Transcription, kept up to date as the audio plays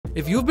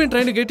If you've been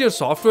trying to get your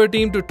software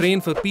team to train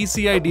for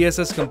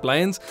PCI-DSS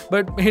compliance,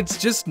 but it's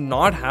just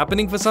not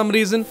happening for some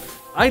reason,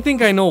 I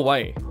think I know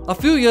why. A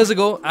few years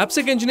ago,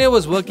 AppSecEngineer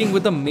was working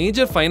with a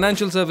major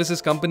financial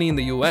services company in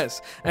the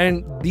US,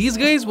 and these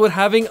guys were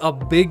having a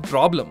big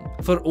problem.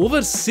 For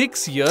over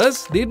 6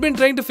 years, they'd been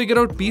trying to figure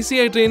out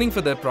PCI training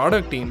for their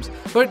product teams,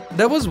 but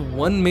there was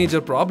one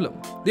major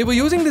problem. They were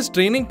using this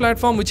training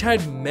platform which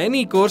had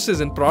many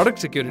courses in product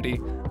security.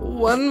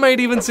 One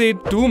might even say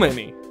too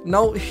many.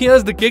 Now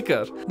here's the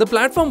kicker. The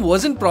platform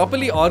wasn't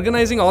properly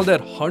organizing all their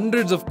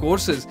hundreds of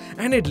courses,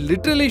 and it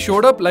literally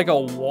showed up like a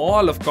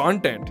wall of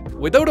content.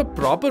 Without a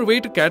proper way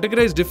to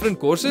categorize different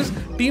courses,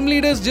 team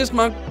leaders just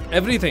marked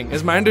everything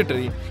as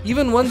mandatory,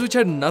 even ones which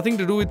had nothing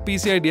to do with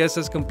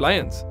PCI-DSS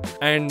compliance.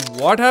 And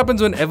what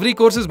happens when every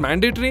course is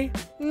mandatory?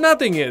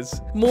 Nothing is.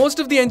 Most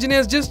of the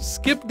engineers just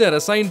skip their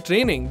assigned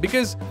training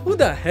because who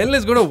the hell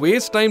is going to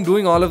waste time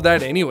doing all of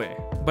that anyway?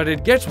 But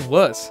it gets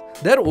worse.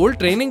 Their old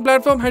training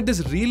platform had this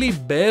really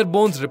bare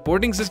bones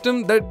reporting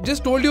system that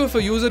just told you if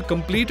a user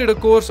completed a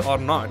course or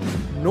not.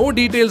 No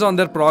details on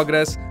their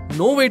progress,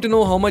 no way to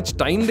know how much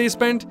time they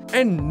spent,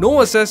 and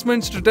no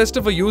assessments to test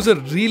if a user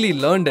really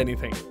learned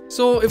anything.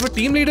 So if a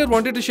team leader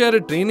wanted to share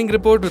a training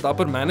report with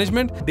upper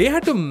management, they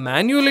had to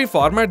manually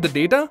format the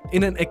data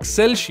in an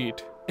Excel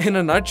sheet. In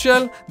a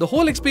nutshell, the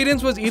whole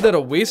experience was either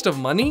a waste of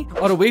money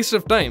or a waste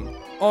of time,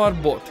 or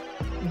both.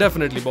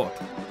 Definitely both.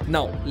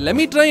 Now, let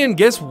me try and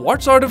guess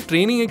what sort of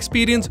training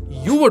experience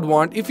you would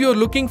want if you're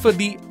looking for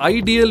the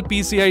ideal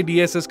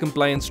PCI-DSS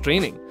compliance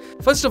training.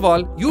 First of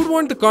all, you'd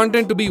want the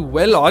content to be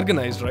well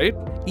organized, right?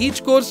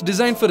 Each course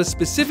designed for a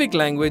specific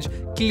language,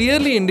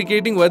 clearly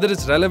indicating whether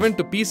it's relevant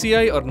to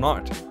PCI or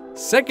not.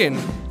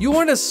 Second, you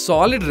want a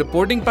solid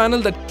reporting panel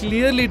that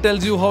clearly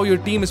tells you how your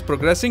team is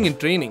progressing in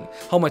training,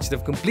 how much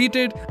they've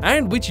completed,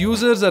 and which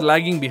users are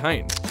lagging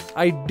behind.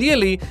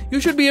 Ideally,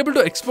 you should be able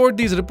to export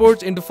these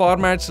reports into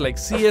formats like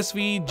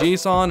CSV,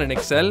 JSON, and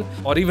Excel,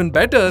 or even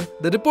better,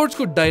 the reports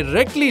could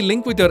directly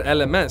link with your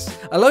LMS,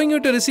 allowing you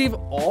to receive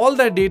all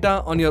that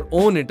data on your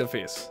own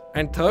interface.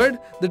 And third,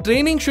 the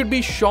training should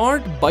be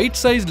short,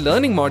 bite-sized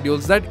learning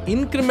modules that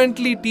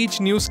incrementally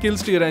teach new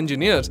skills to your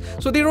engineers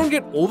so they don't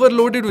get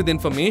overloaded with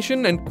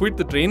information and quit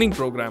the training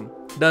program.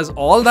 Does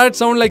all that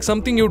sound like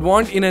something you'd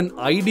want in an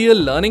ideal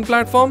learning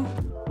platform?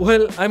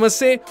 Well, I must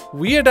say,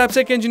 we at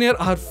AppSecEngineer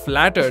are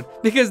flattered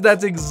because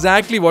that's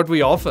exactly what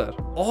we offer.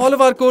 All of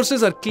our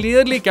courses are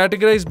clearly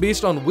categorized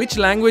based on which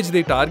language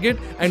they target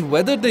and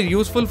whether they're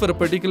useful for a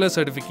particular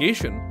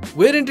certification.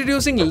 We're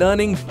introducing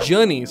learning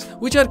journeys,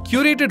 which are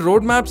curated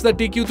roadmaps that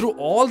take you through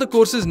all the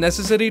courses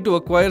necessary to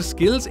acquire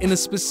skills in a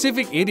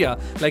specific area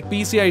like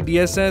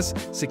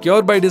PCI-DSS,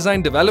 Secure by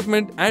Design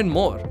development, and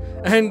more.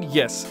 And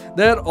yes,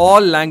 they're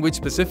all language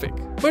specific.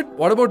 But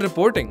what about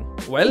reporting?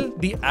 Well,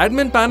 the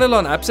admin panel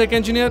on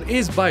AppSecEngineer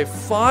is by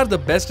far the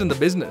best in the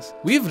business.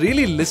 We've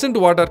really listened to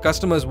what our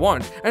customers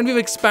want, and we've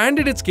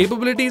expanded its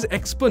capabilities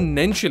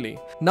exponentially.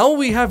 Now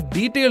we have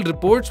detailed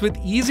reports with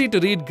easy to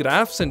read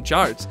graphs and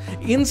charts,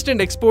 instant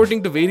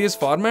exporting to various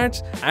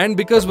formats, and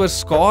because we're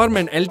SCORM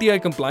and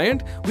LTI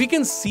compliant, we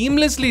can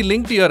seamlessly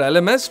link to your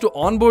LMS to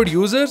onboard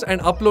users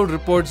and upload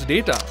reports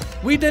data.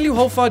 We tell you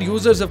how far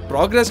users have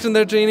progressed in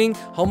their training,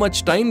 how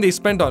much time they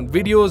spent on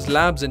videos,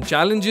 labs, and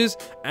challenges,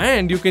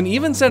 and you can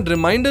even send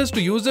reminders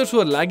to users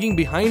who are lagging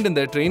behind in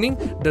their training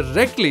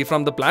directly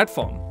from the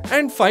platform.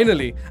 And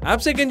finally,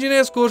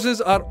 AppSecEngineer's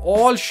courses are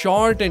all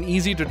short and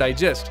easy to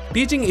digest,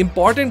 teaching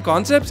important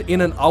concepts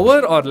in an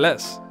hour or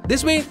less.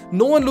 This way,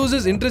 no one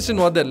loses interest in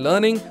what they're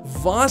learning,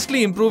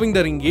 vastly improving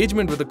their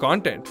engagement with the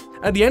content.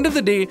 At the end of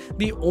the day,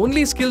 the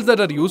only skills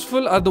that are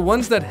useful are the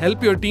ones that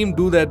help your team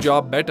do their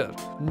job better.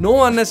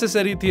 No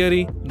unnecessary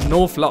theory,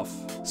 no fluff.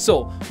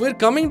 So, we're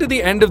coming to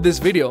the end of this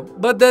video,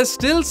 but there's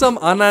still some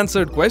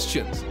unanswered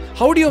questions.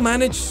 How do you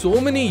manage so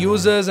many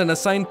users and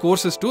assign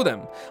courses to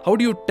them? How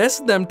do you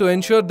test them to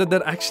ensure that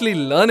they're actually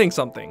learning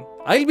something?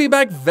 I'll be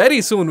back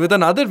very soon with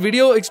another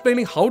video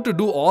explaining how to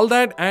do all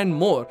that and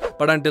more.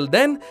 But until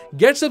then,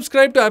 get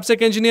subscribed to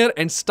AppSecEngineer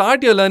and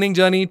start your learning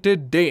journey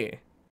today.